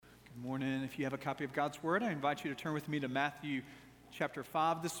Morning. If you have a copy of God's Word, I invite you to turn with me to Matthew chapter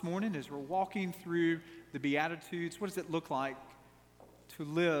 5 this morning as we're walking through the Beatitudes. What does it look like to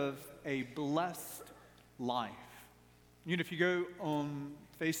live a blessed life? You know, if you go on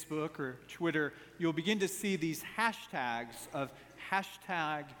Facebook or Twitter, you'll begin to see these hashtags of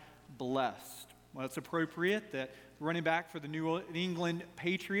hashtag blessed. Well, it's appropriate that running back for the New England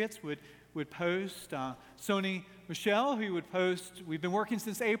Patriots would post. Sony Michel, who would post, we've been working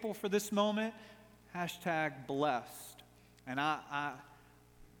since April for this moment, hashtag blessed. And I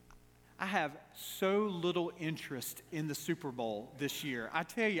have so little interest in the Super Bowl this year. I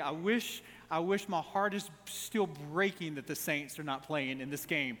tell you, I wish my heart is still breaking that the Saints are not playing in this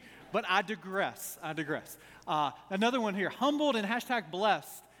game. But I digress. Another one here, humbled and hashtag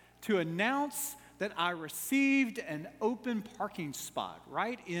blessed to announce that I received an open parking spot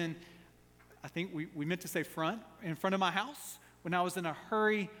right in, I think we meant to say in front of my house when I was in a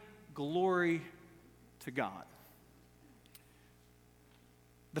hurry. Glory to God.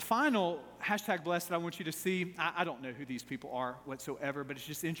 The final hashtag blessed that I want you to see, I don't know who these people are whatsoever, but it's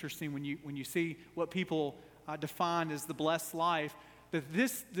just interesting when you see what people define as the blessed life. But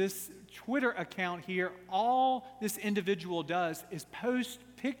this Twitter account here, all this individual does is post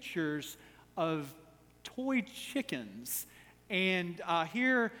pictures of toy chickens. And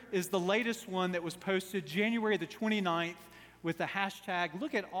here is the latest one that was posted January the 29th with the hashtag,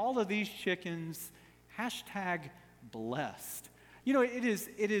 look at all of these chickens, hashtag blessed. You know, it's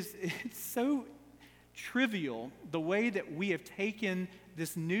so trivial the way that we have taken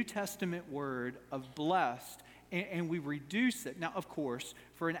this New Testament word of blessed and we reduce it. Now, of course,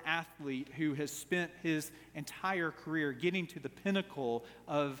 for an athlete who has spent his entire career getting to the pinnacle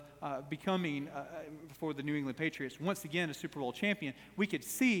of becoming, for the New England Patriots, once again a Super Bowl champion, we could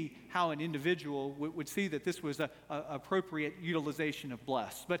see how an individual would see that this was an appropriate utilization of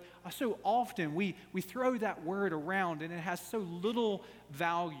blessed. But so often we throw that word around and it has so little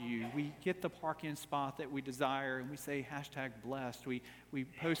value. We get the parking spot that we desire and we say hashtag blessed. We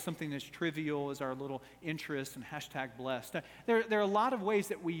post something as trivial as our little interest and hashtag blessed. Now, there are a lot of ways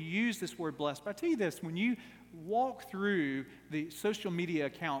that we use this word blessed, but I tell you this, when you walk through the social media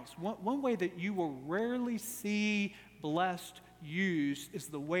accounts, one way that you will rarely see blessed used is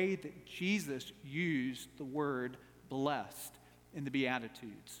the way that Jesus used the word blessed in the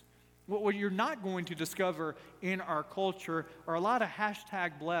Beatitudes. What you're not going to discover in our culture are a lot of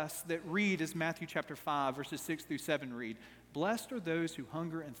hashtag blessed that read as Matthew chapter 5, verses 6 through 7 read. Blessed are those who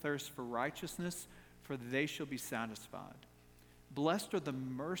hunger and thirst for righteousness, for they shall be satisfied. Blessed are the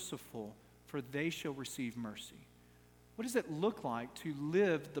merciful, for they shall receive mercy. What does it look like to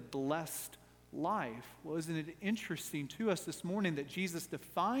live the blessed life? Well, isn't it interesting to us this morning that Jesus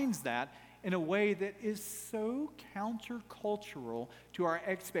defines that in a way that is so countercultural to our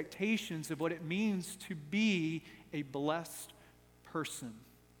expectations of what it means to be a blessed person?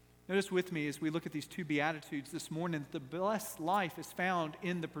 Notice with me as we look at these two Beatitudes this morning, that the blessed life is found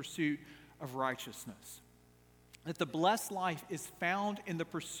in the pursuit of righteousness. That the blessed life is found in the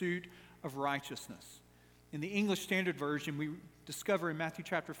pursuit of righteousness. In the English Standard Version, we discover in Matthew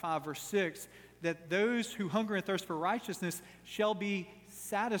chapter 5, verse 6, that those who hunger and thirst for righteousness shall be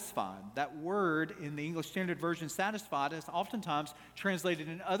satisfied. That word in the English Standard Version, satisfied, is oftentimes translated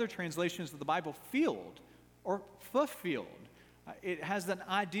in other translations of the Bible, filled or fulfilled. It has an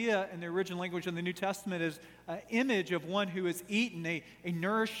idea in the original language in the New Testament as an image of one who has eaten a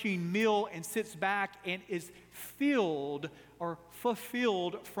nourishing meal and sits back and is filled or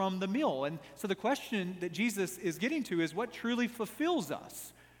fulfilled from the meal. And so the question that Jesus is getting to is what truly fulfills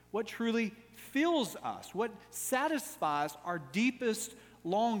us? What truly fills us? What satisfies our deepest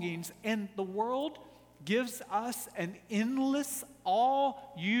longings? And the world gives us an endless,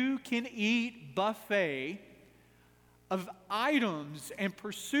 all-you-can-eat buffet of items and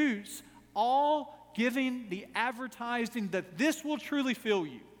pursuits, all giving the advertising that this will truly fill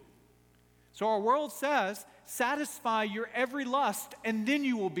you. So our world says, satisfy your every lust and then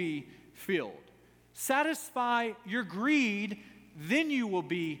you will be filled. Satisfy your greed, then you will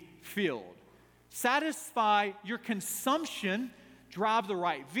be filled. Satisfy your consumption, drive the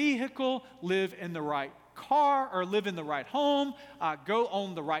right vehicle, live in the right car or live in the right home, go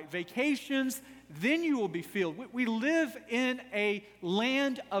on the right vacations, then you will be filled. We live in a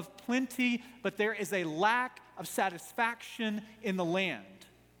land of plenty, but there is a lack of satisfaction in the land.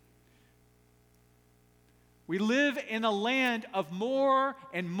 We live in a land of more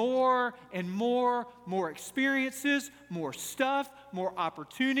and more and more experiences, more stuff, more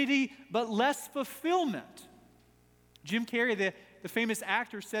opportunity, but less fulfillment. Jim Carrey, the famous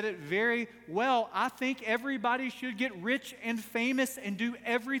actor said it very well. I think everybody should get rich and famous and do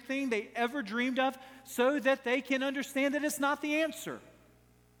everything they ever dreamed of so that they can understand that it's not the answer.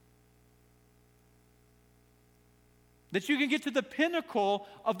 That you can get to the pinnacle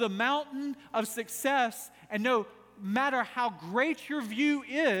of the mountain of success, and no matter how great your view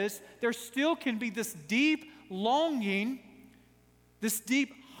is, there still can be this deep longing, this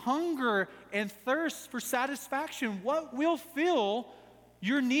deep hunger and thirst for satisfaction. What will fill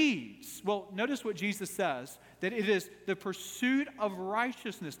your needs? Well, notice what Jesus says, that it is the pursuit of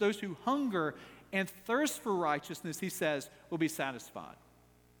righteousness. Those who hunger and thirst for righteousness, he says, will be satisfied.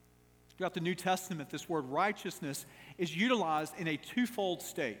 Throughout the New Testament, this word righteousness is utilized in a twofold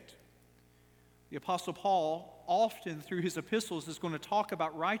state. The Apostle Paul, often through his epistles, is going to talk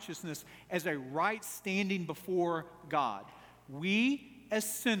about righteousness as a right standing before God. We, as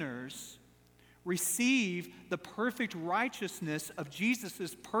sinners, receive the perfect righteousness of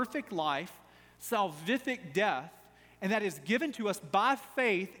Jesus' perfect life, salvific death, and that is given to us by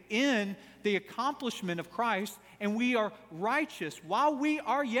faith in the accomplishment of Christ, and we are righteous. While we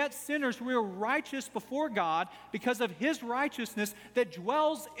are yet sinners, we are righteous before God because of his righteousness that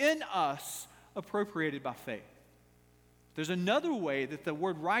dwells in us, appropriated by faith. There's another way that the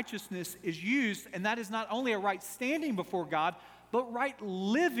word righteousness is used, and that is not only a right standing before God, but right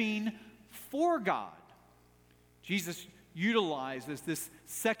living for God. Jesus utilizes this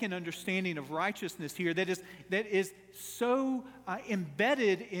second understanding of righteousness here that is so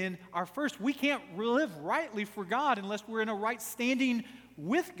embedded in our first. We can't live rightly for God unless we're in a right standing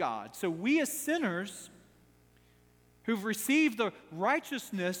with God. So we as sinners who've received the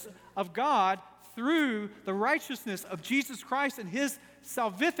righteousness of God through the righteousness of Jesus Christ and his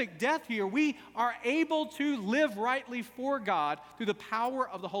salvific death here, we are able to live rightly for God through the power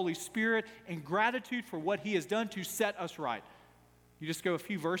of the Holy Spirit and gratitude for what he has done to set us right. You just go a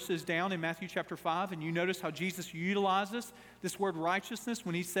few verses down in Matthew chapter 5, and you notice how Jesus utilizes this word righteousness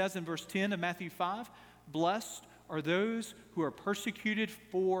when he says in verse 10 of Matthew 5, "Blessed are those who are persecuted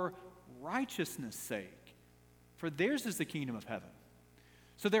for righteousness' sake, for theirs is the kingdom of heaven."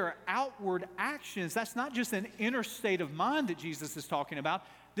 So there are outward actions. That's not just an inner state of mind that Jesus is talking about.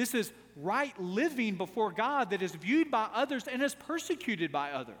 This is right living before God that is viewed by others and is persecuted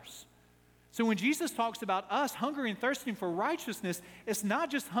by others. So when Jesus talks about us hungering and thirsting for righteousness, it's not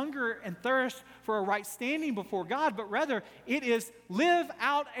just hunger and thirst for a right standing before God, but rather it is live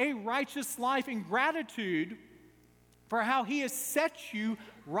out a righteous life in gratitude for how he has set you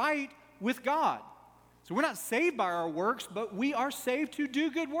right with God. So we're not saved by our works, but we are saved to do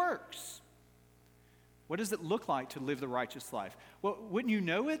good works. What does it look like to live the righteous life? Well, wouldn't you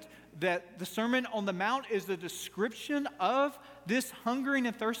know it, that the Sermon on the Mount is a description of this hungering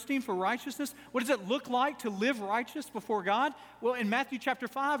and thirsting for righteousness? What does it look like to live righteous before God? Well, in Matthew chapter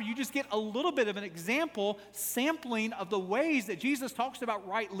 5, you just get a little bit of an example, sampling of the ways that Jesus talks about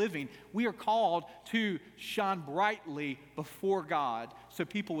right living. We are called to shine brightly before God so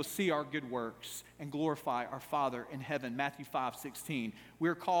people will see our good works and glorify our Father in heaven. Matthew 5:16. We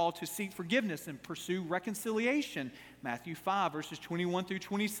are called to seek forgiveness and pursue reconciliation. Matthew 5, verses 21 through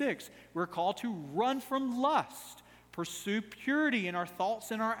 26. We're called to run from lust, pursue purity in our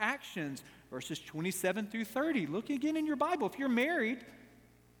thoughts and our actions. Verses 27 through 30. Look again in your Bible. If you're married,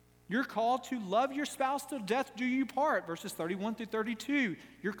 you're called to love your spouse till death do you part. Verses 31 through 32.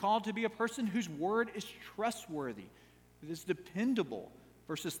 You're called to be a person whose word is trustworthy, it is dependable.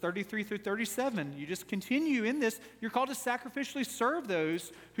 Verses 33 through 37, you just continue in this. You're called to sacrificially serve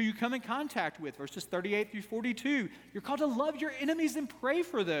those who you come in contact with. Verses 38 through 42, you're called to love your enemies and pray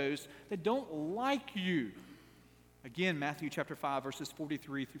for those that don't like you. Again, Matthew chapter 5, verses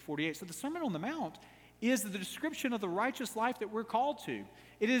 43 through 48. So the Sermon on the Mount is the description of the righteous life that we're called to.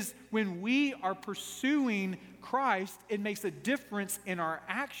 It is when we are pursuing Christ, it makes a difference in our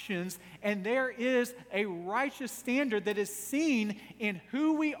actions, and there is a righteous standard that is seen in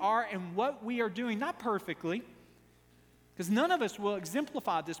who we are and what we are doing, not perfectly, because none of us will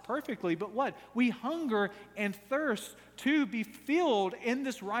exemplify this perfectly, but what? We hunger and thirst to be filled in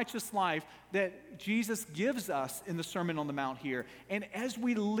this righteous life that Jesus gives us in the Sermon on the Mount here. And as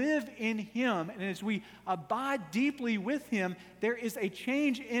we live in him and as we abide deeply with him, there is a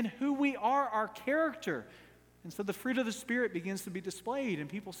change in who we are, our character. And so the fruit of the Spirit begins to be displayed, and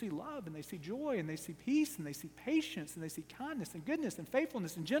people see love, and they see joy, and they see peace, and they see patience, and they see kindness, and goodness, and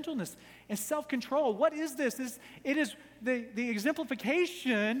faithfulness, and gentleness, and self-control. What is this? It is the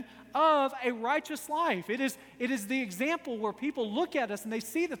exemplification of a righteous life. It is the example where people look at us, and they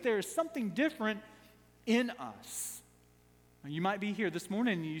see that there is something different in us. Now, you might be here this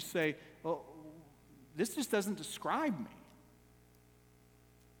morning, and you say, well, this just doesn't describe me.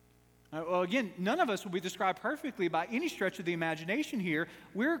 Well, again, none of us will be described perfectly by any stretch of the imagination here.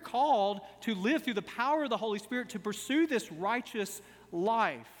 We're called to live through the power of the Holy Spirit to pursue this righteous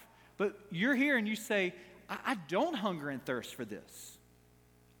life. But you're here and you say, I don't hunger and thirst for this.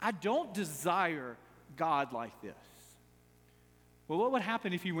 I don't desire God like this. Well, what would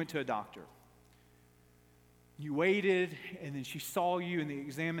happen if you went to a doctor? You waited, and then she saw you in the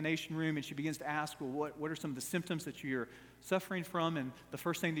examination room, and she begins to ask, well, what are some of the symptoms that you're suffering from? And the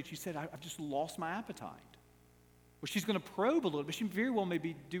first thing that you said, I've just lost my appetite. Well, she's going to probe a little bit. She very well may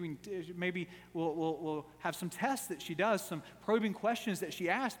be doing, maybe we'll have some tests that she does, some probing questions that she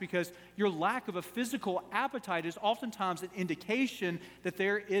asks, because your lack of a physical appetite is oftentimes an indication that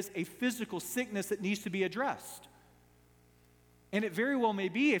there is a physical sickness that needs to be addressed. And it very well may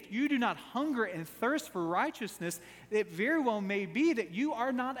be, if you do not hunger and thirst for righteousness, it very well may be that you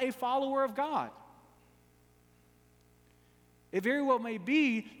are not a follower of God. It very well may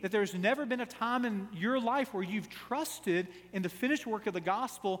be that there's never been a time in your life where you've trusted in the finished work of the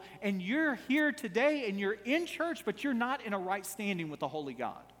gospel, and you're here today and you're in church, but you're not in a right standing with the Holy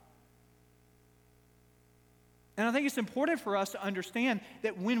God. And I think it's important for us to understand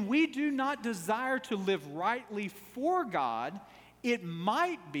that when we do not desire to live rightly for God, it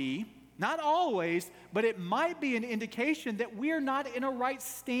might be, not always, but it might be an indication that we are not in a right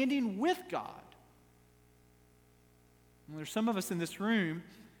standing with God. And there's some of us in this room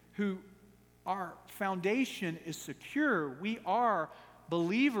who our foundation is secure. We are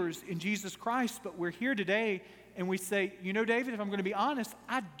believers in Jesus Christ, but we're here today and we say, you know, David, if I'm going to be honest,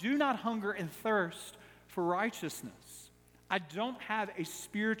 I do not hunger and thirst for righteousness. I don't have a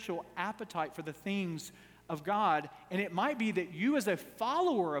spiritual appetite for the things of God. And it might be that you as a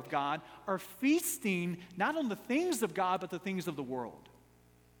follower of God are feasting not on the things of God, but the things of the world.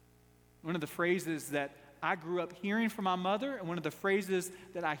 One of the phrases that I grew up hearing from my mother, and one of the phrases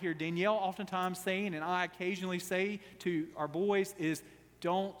that I hear Danielle oftentimes saying, and I occasionally say to our boys, is,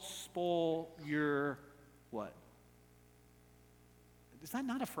 don't spoil your what? Is that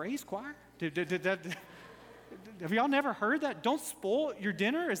not a phrase, choir? Have y'all never heard that? Don't spoil your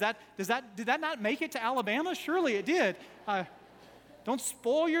dinner? Did that not make it to Alabama? Surely it did. Don't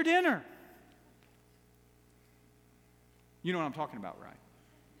spoil your dinner. You know what I'm talking about, right?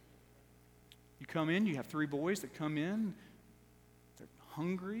 You come in, you have 3 boys that come in. They're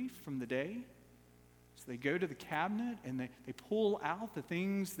hungry from the day. So they go to the cabinet and they pull out the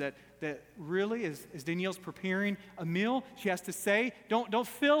things that really, as Danielle's preparing a meal, she has to say, don't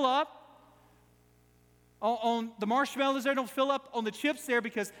fill up on the marshmallows there, don't fill up on the chips there,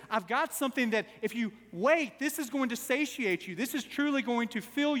 because I've got something that if you wait, this is going to satiate you. This is truly going to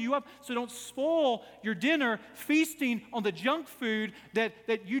fill you up. So don't spoil your dinner feasting on the junk food that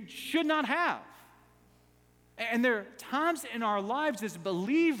you should not have. And there are times in our lives as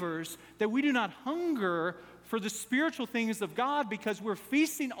believers that we do not hunger for the spiritual things of God because we're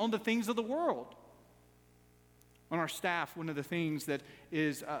feasting on the things of the world. On our staff, one of the things that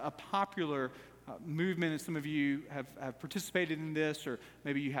is a popular movement, and some of you have participated in this, or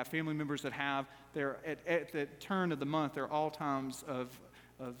maybe you have family members that have, they're at the turn of the month, there are all times of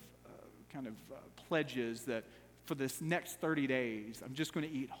pledges that for this next 30 days, I'm just going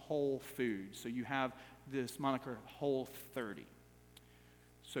to eat whole food. So you have this moniker, Whole 30.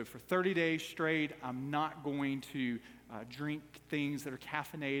 So for 30 days straight, I'm not going to drink things that are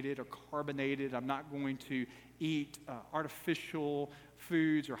caffeinated or carbonated. I'm not going to eat artificial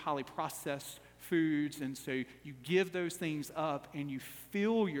foods or highly processed foods. And so you give those things up and you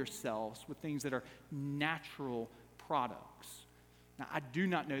fill yourselves with things that are natural products. Now, I do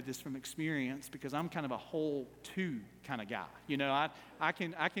not know this from experience because I'm kind of a whole 2 kind of guy. You know, I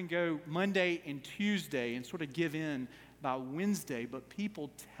can go Monday and Tuesday and sort of give in by Wednesday, but people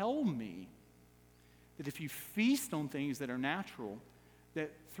tell me that if you feast on things that are natural,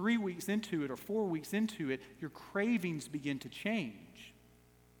 that 3 weeks into it or 4 weeks into it, your cravings begin to change.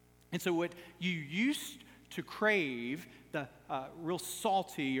 And so what you used to crave, the real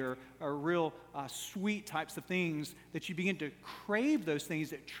salty or real sweet types of things, that you begin to crave those things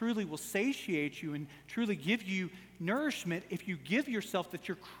that truly will satiate you and truly give you nourishment. If you give yourself, that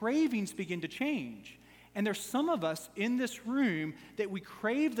your cravings begin to change. And there's some of us in this room that we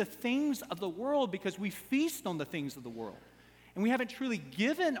crave the things of the world because we feast on the things of the world. And we haven't truly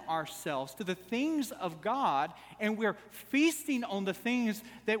given ourselves to the things of God, and we're feasting on the things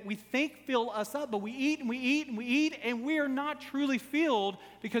that we think fill us up, but we eat and we eat and we eat, and we are not truly filled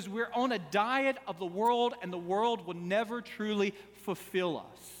because we're on a diet of the world, and the world will never truly fulfill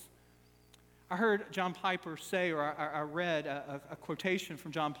us. I heard John Piper say, or I read a quotation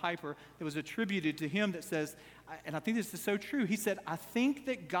from John Piper that was attributed to him that says, and I think this is so true, he said, "I think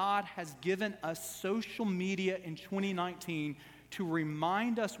that God has given us social media in 2019 to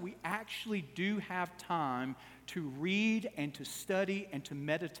remind us we actually do have time to read and to study and to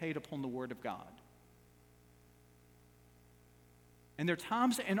meditate upon the Word of God." And there are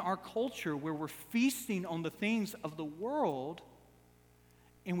times in our culture where we're feasting on the things of the world,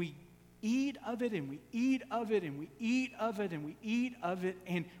 and we eat of it, and we eat of it, and we eat of it, and we eat of it,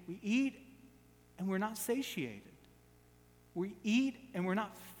 and we eat, and we're not satiated. We eat, and we're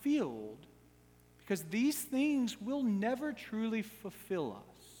not filled, because these things will never truly fulfill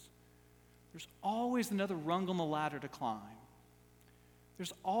us. There's always another rung on the ladder to climb.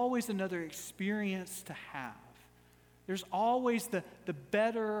 There's always another experience to have. There's always the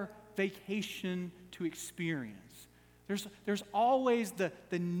better vacation to experience. There's always the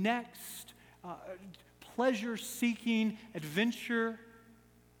next pleasure-seeking adventure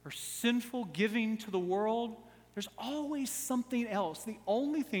or sinful giving to the world. There's always something else. The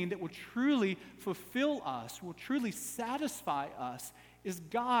only thing that will truly fulfill us, will truly satisfy us, is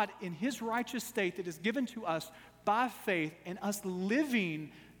God in His righteous state that is given to us by faith, and us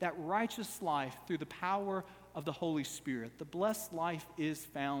living that righteous life through the power of the Holy Spirit. The blessed life is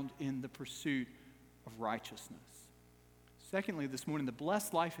found in the pursuit of righteousness. Secondly, this morning, the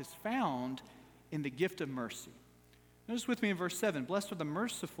blessed life is found in the gift of mercy. Notice with me in verse 7, "Blessed are the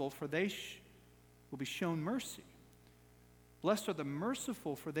merciful, for they will be shown mercy." Blessed are the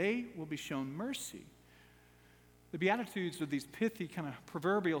merciful, for they will be shown mercy. The Beatitudes are these pithy kind of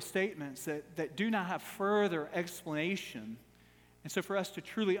proverbial statements that do not have further explanation. And so for us to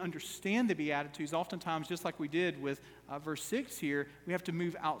truly understand the Beatitudes, oftentimes, just like we did with verse 6 here, we have to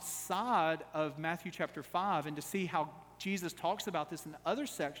move outside of Matthew chapter 5 and to see how Jesus talks about this in other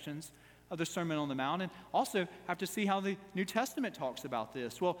sections of the Sermon on the Mount, and also have to see how the New Testament talks about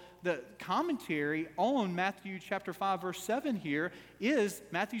this. Well, the commentary on Matthew chapter 5, verse 7 here is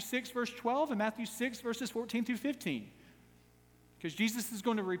Matthew 6, verse 12, and Matthew 6, verses 14 through 15. Because Jesus is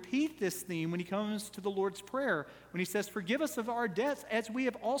going to repeat this theme when He comes to the Lord's Prayer, when He says, "Forgive us of our debts as we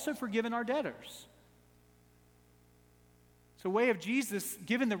have also forgiven our debtors." It's a way of Jesus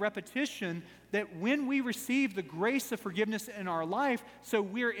giving the repetition that when we receive the grace of forgiveness in our life, so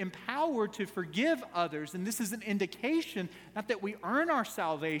we're empowered to forgive others. And this is an indication, not that we earn our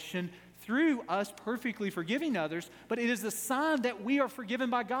salvation through us perfectly forgiving others, but it is a sign that we are forgiven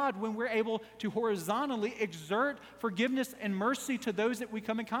by God when we're able to horizontally exert forgiveness and mercy to those that we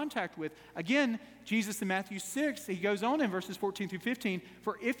come in contact with. Again, Jesus in Matthew 6, He goes on in verses 14 through 15,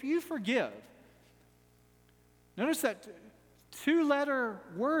 "For if you forgive," notice that two-letter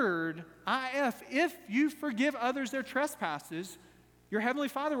word, if you forgive others their trespasses, your heavenly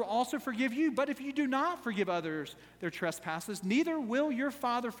Father will also forgive you. But if you do not forgive others their trespasses, neither will your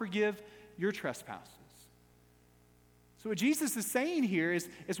Father forgive your trespasses. So what Jesus is saying here is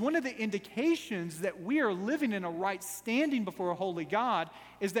one of the indications that we are living in a right standing before a holy God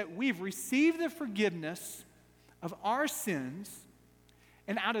is that we've received the forgiveness of our sins,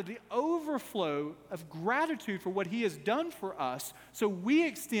 and out of the overflow of gratitude for what He has done for us, so we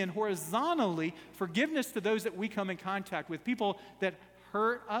extend horizontally forgiveness to those that we come in contact with, people that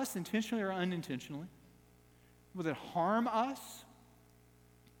hurt us intentionally or unintentionally, people that harm us,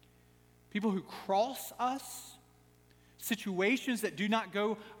 people who cross us, situations that do not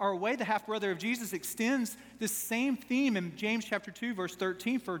go our way. The half-brother of Jesus extends this same theme in James chapter 2, verse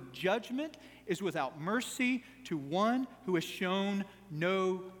 13, "For judgment is without mercy to one who has shown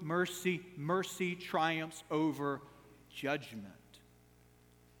no mercy. Mercy triumphs over judgment."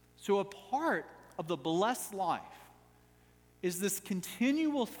 So a part of the blessed life is this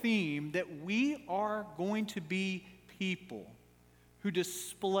continual theme that we are going to be people who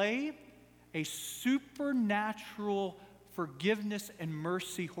display a supernatural forgiveness and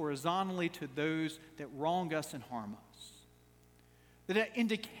mercy horizontally to those that wrong us and harm us. That an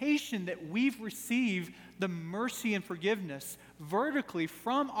indication that we've received the mercy and forgiveness vertically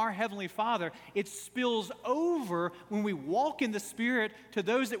from our Heavenly Father, it spills over when we walk in the Spirit to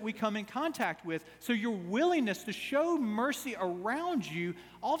those that we come in contact with. So your willingness to show mercy around you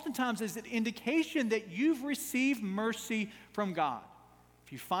oftentimes is an indication that you've received mercy from God.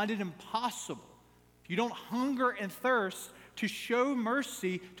 If you find it impossible, if you don't hunger and thirst to show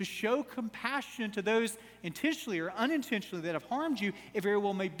mercy, to show compassion to those intentionally or unintentionally that have harmed you, it very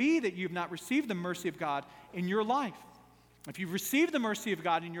well may be that you have not received the mercy of God in your life. If you've received the mercy of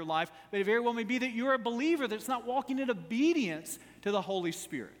God in your life, but it very well may be that you're a believer that's not walking in obedience to the Holy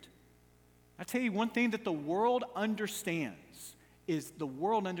Spirit. I tell you one thing that the world understands is the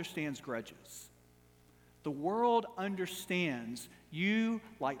world understands grudges. The world understands you,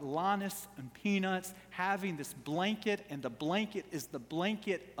 like Linus and Peanuts, having this blanket, and the blanket is the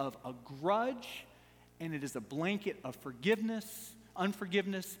blanket of a grudge, and it is a blanket of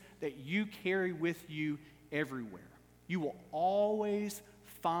unforgiveness that you carry with you everywhere. You will always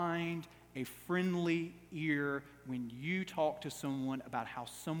find a friendly ear when you talk to someone about how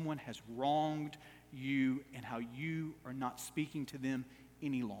someone has wronged you and how you are not speaking to them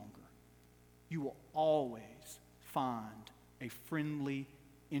any longer. You will always find a friendly,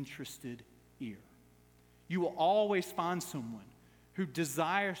 interested ear. You will always find someone who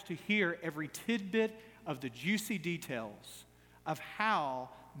desires to hear every tidbit of the juicy details of how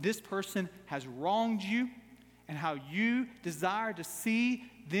this person has wronged you and how you desire to see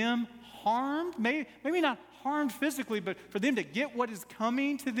them harmed, maybe not harmed physically, but for them to get what is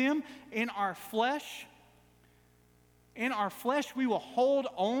coming to them in our flesh. In our flesh, we will hold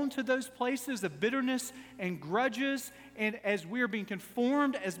on to those places of bitterness and grudges. And as we are being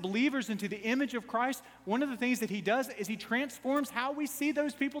conformed as believers into the image of Christ, one of the things that he does is he transforms how we see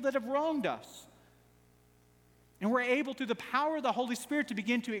those people that have wronged us. And we're able, through the power of the Holy Spirit, to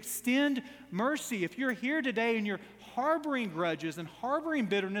begin to extend mercy. If you're here today and you're harboring grudges and harboring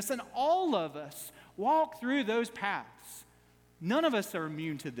bitterness, and all of us walk through those paths, none of us are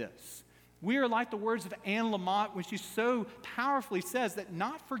immune to this. We are like the words of Anne Lamott when she so powerfully says that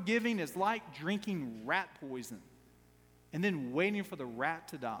not forgiving is like drinking rat poison and then waiting for the rat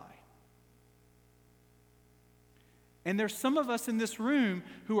to die. And there's some of us in this room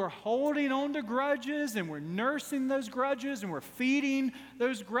who are holding on to grudges, and we're nursing those grudges, and we're feeding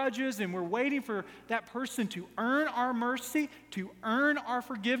those grudges, and we're waiting for that person to earn our mercy, to earn our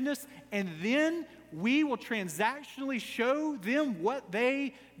forgiveness, and then we will transactionally show them what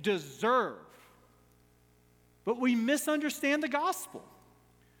they deserve. But we misunderstand the gospel.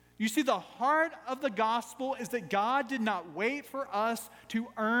 You see, the heart of the gospel is that God did not wait for us to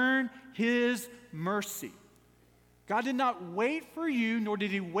earn his mercy. God did not wait for you, nor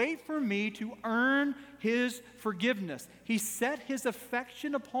did he wait for me to earn his forgiveness. He set his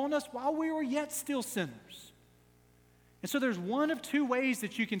affection upon us while we were yet still sinners. And so there's one of two ways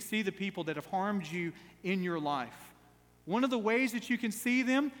that you can see the people that have harmed you in your life. One of the ways that you can see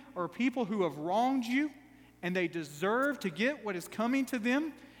them are people who have wronged you, and they deserve to get what is coming to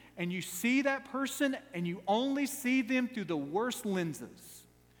them, and you see that person, and you only see them through the worst lenses.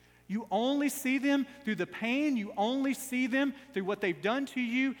 You only see them through the pain. You only see them through what they've done to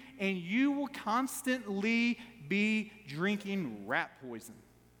you, and you will constantly be drinking rat poison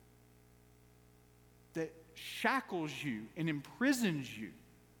that shackles you and imprisons you.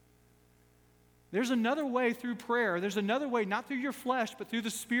 There's another way through prayer. There's another way, not through your flesh, but through the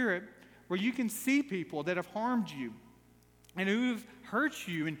Spirit, where you can see people that have harmed you and who've hurt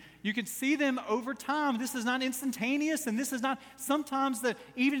you, and you can see them over time. This is not instantaneous, and this is not sometimes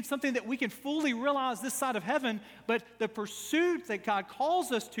even something that we can fully realize this side of heaven, but the pursuit that God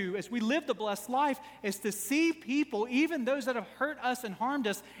calls us to as we live the blessed life is to see people, even those that have hurt us and harmed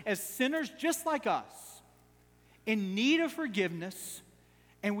us, as sinners just like us, in need of forgiveness,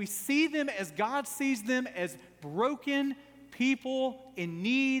 and we see them as God sees them, as broken people in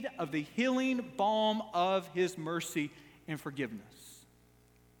need of the healing balm of his mercy and forgiveness.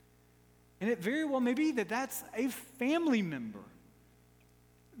 And it very well may be that that's a family member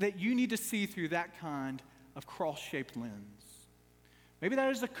that you need to see through that kind of cross-shaped lens. Maybe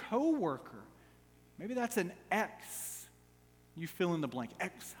that is a coworker. Maybe that's an ex. You fill in the blank.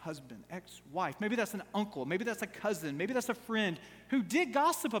 Ex-husband, ex-wife. Maybe that's an uncle. Maybe that's a cousin. Maybe that's a friend who did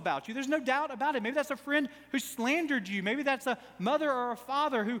gossip about you. There's no doubt about it. Maybe that's a friend who slandered you. Maybe that's a mother or a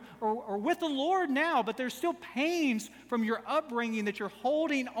father who are with the Lord now, but there's still pains from your upbringing that you're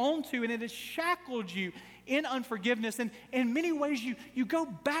holding on to, and it has shackled you in unforgiveness. And in many ways, you go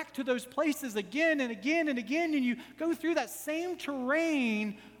back to those places again and again and again, and you go through that same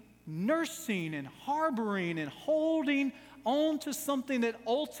terrain, nursing and harboring and holding on to something that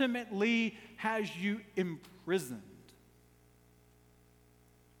ultimately has you imprisoned.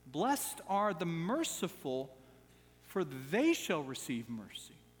 Blessed are the merciful, for they shall receive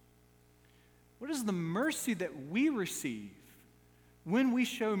mercy. What is the mercy that we receive when we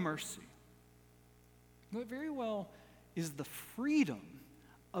show mercy? Well, it very well is the freedom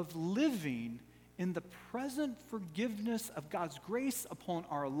of living in the present forgiveness of God's grace upon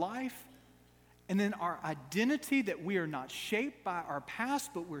our life. And then our identity, that we are not shaped by our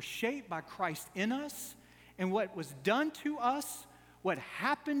past, but we're shaped by Christ in us. And what was done to us, what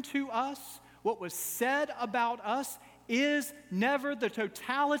happened to us, what was said about us is never the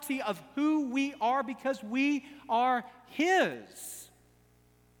totality of who we are, because we are his.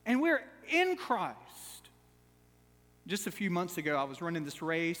 And we're in Christ. Just a few months ago, I was running this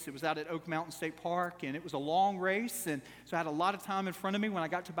race. It was out at Oak Mountain State Park, and it was a long race, and so I had a lot of time in front of me. When I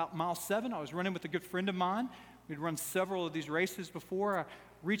got to about mile 7, I was running with a good friend of mine. We'd run several of these races before. I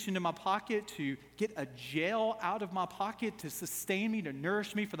reached into my pocket to get a gel out of my pocket to sustain me, to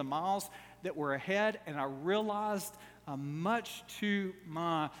nourish me for the miles that were ahead, and I realized, much to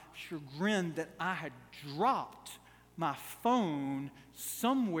my chagrin, that I had dropped my phone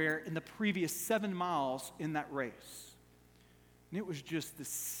somewhere in the previous 7 miles in that race. And it was just this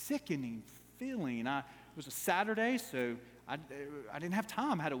sickening feeling. It was a Saturday, so I didn't have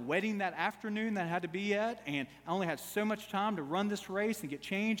time. I had a wedding that afternoon that I had to be at, and I only had so much time to run this race and get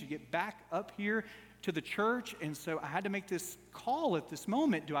changed and get back up here to the church. And so I had to make this call at this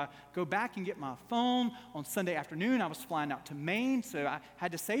moment. Do I go back and get my phone? On Sunday afternoon, I was flying out to Maine, so I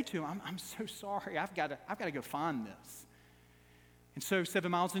had to say to him, I'm so sorry. I've got to go find this. And so 7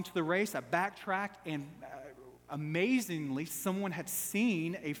 miles into the race, I backtracked, and amazingly, someone had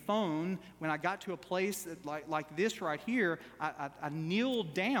seen a phone. When I got to a place like this right here, I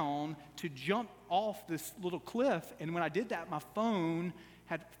kneeled down to jump off this little cliff, and when I did that, my phone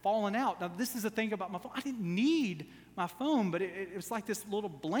had fallen out. Now, this is the thing about my phone. I didn't need my phone, but it was like this little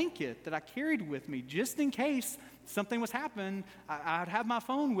blanket that I carried with me just in case something was happening. I'd have my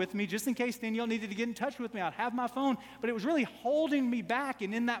phone with me just in case Danielle needed to get in touch with me. I'd have my phone, but it was really holding me back,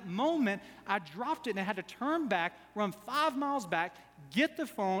 and in that moment, I dropped it, and I had to turn back, run 5 miles back, get the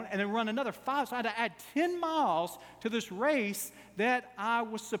phone, and then run another 5. So I had to add 10 miles to this race that I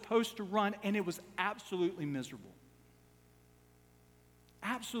was supposed to run, and it was absolutely miserable.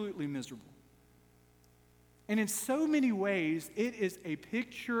 Absolutely miserable. And in so many ways, it is a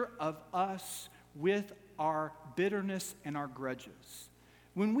picture of us with our bitterness and our grudges.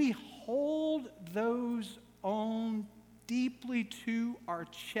 When we hold those on deeply to our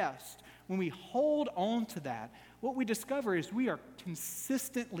chest, when we hold on to that, what we discover is we are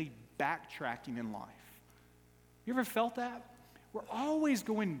consistently backtracking in life. You ever felt that? We're always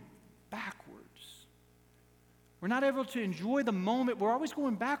going backwards. We're not able to enjoy the moment. We're always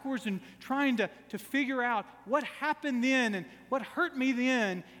going backwards and trying to figure out what happened then and what hurt me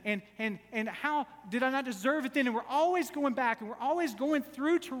then and how did I not deserve it then. And we're always going back, and we're always going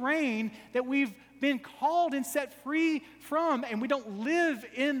through terrain that we've been called and set free from, and we don't live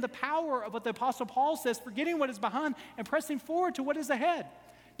in the power of what the Apostle Paul says, forgetting what is behind and pressing forward to what is ahead.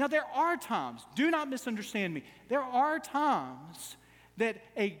 Now, there are times, do not misunderstand me, there are times that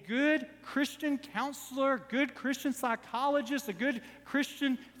a good Christian counselor, good Christian psychologist, a good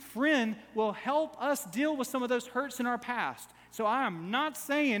Christian friend will help us deal with some of those hurts in our past. So I am not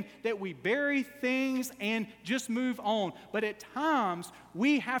saying that we bury things and just move on, but at times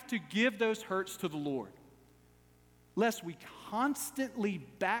we have to give those hurts to the Lord, lest we constantly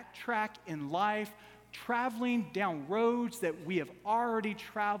backtrack in life, traveling down roads that we have already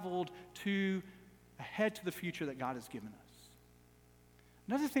traveled to ahead to the future that God has given us.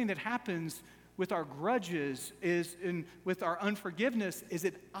 Another thing that happens with our grudges with our unforgiveness is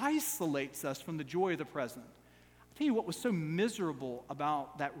it isolates us from the joy of the present. I'll tell you what was so miserable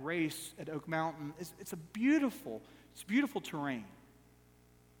about that race at Oak Mountain is it's beautiful terrain.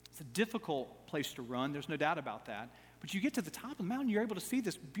 It's a difficult place to run, there's no doubt about that. But you get to the top of the mountain, you're able to see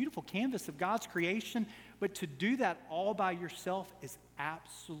this beautiful canvas of God's creation, but to do that all by yourself is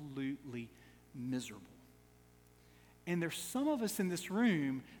absolutely miserable. And there's some of us in this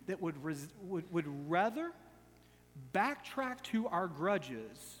room that would rather backtrack to our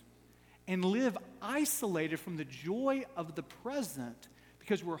grudges and live isolated from the joy of the present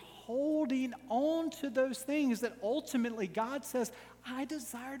because we're holding on to those things that ultimately God says, I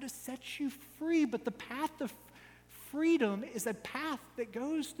desire to set you free, but the path of freedom is a path that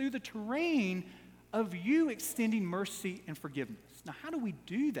goes through the terrain of you extending mercy and forgiveness. Now, how do we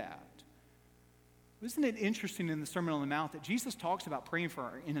do that? Isn't it interesting in the Sermon on the Mount that Jesus talks about praying for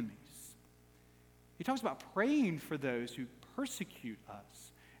our enemies? He talks about praying for those who persecute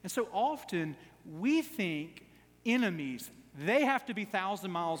us. And so often we think enemies, they have to be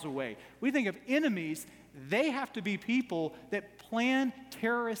 1,000 miles away. We think of enemies, they have to be people that plan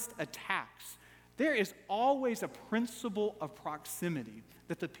terrorist attacks. There is always a principle of proximity,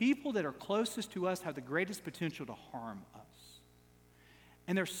 that the people that are closest to us have the greatest potential to harm us.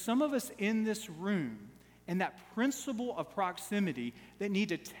 And there's some of us in this room, and that principle of proximity that need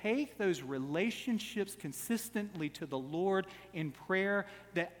to take those relationships consistently to the Lord in prayer,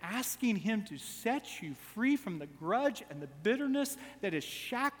 that asking Him to set you free from the grudge and the bitterness that has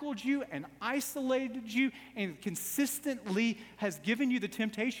shackled you and isolated you and consistently has given you the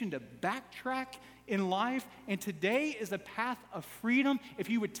temptation to backtrack in life. And today is a path of freedom. If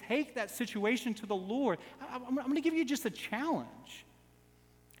you would take that situation to the Lord, I'm going to give you just a challenge.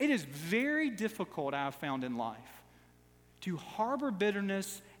 It is very difficult, I have found in life, to harbor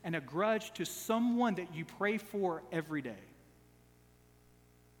bitterness and a grudge to someone that you pray for every day.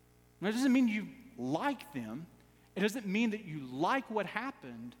 Now, it doesn't mean you like them. It doesn't mean that you like what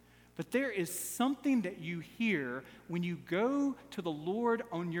happened. But there is something that you hear when you go to the Lord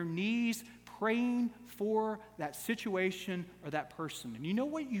on your knees praying for that situation or that person. And you know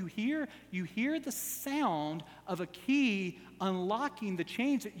what you hear? You hear the sound of a key unlocking the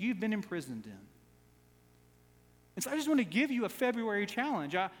chains that you've been imprisoned in. And so I just want to give you a February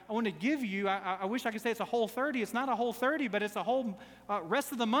challenge. I want to give you, I wish I could say it's a whole 30. It's not a whole 30, but it's a whole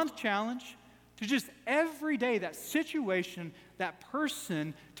rest of the month challenge. To just every day, that situation, that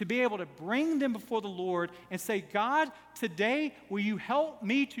person, to be able to bring them before the Lord and say, God, today, will you help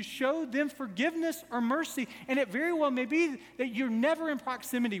me to show them forgiveness or mercy? And it very well may be that you're never in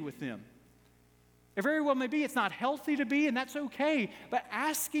proximity with them. It very well may be it's not healthy to be, and that's okay. But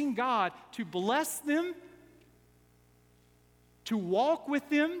asking God to bless them, to walk with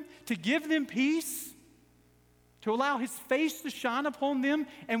them, to give them peace, to allow His face to shine upon them.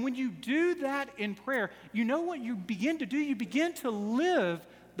 And when you do that in prayer, you know what you begin to do? You begin to live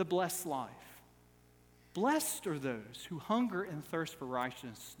the blessed life. Blessed are those who hunger and thirst for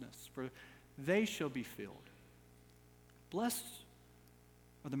righteousness, for they shall be filled. Blessed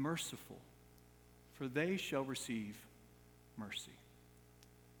are the merciful, for they shall receive mercy.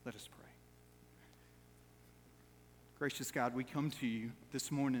 Let us pray. Gracious God, we come to you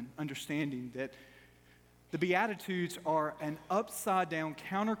this morning understanding that the Beatitudes are an upside-down,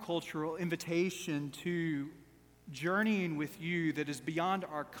 countercultural invitation to journeying with you that is beyond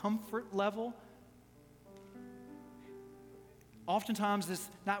our comfort level. Oftentimes, it's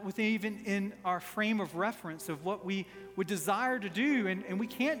not within even in our frame of reference of what we would desire to do, and we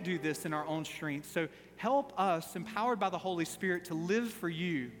can't do this in our own strength. So help us, empowered by the Holy Spirit, to live for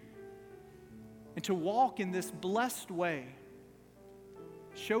you and to walk in this blessed way,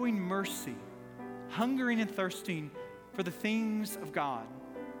 showing mercy, hungering and thirsting for the things of God.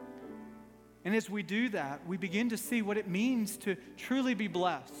 And as we do that, we begin to see what it means to truly be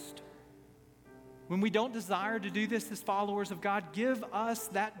blessed. When we don't desire to do this as followers of God, give us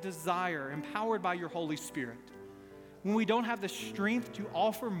that desire, empowered by your Holy Spirit. When we don't have the strength to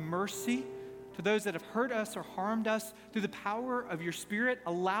offer mercy to those that have hurt us or harmed us, through the power of your Spirit,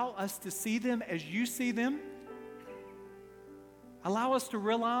 allow us to see them as you see them. Allow us to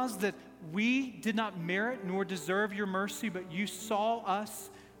realize that we did not merit nor deserve your mercy, but you saw us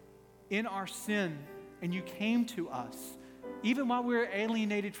in our sin and you came to us, even while we were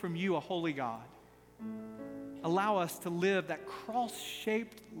alienated from you, a holy God. Allow us to live that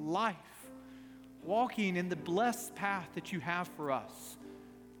cross-shaped life, walking in the blessed path that you have for us,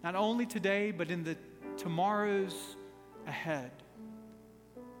 not only today, but in the tomorrows ahead.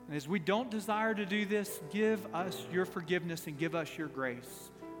 And as we don't desire to do this, give us your forgiveness and give us your grace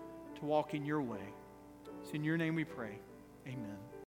to walk in your way. It's in your name we pray. Amen.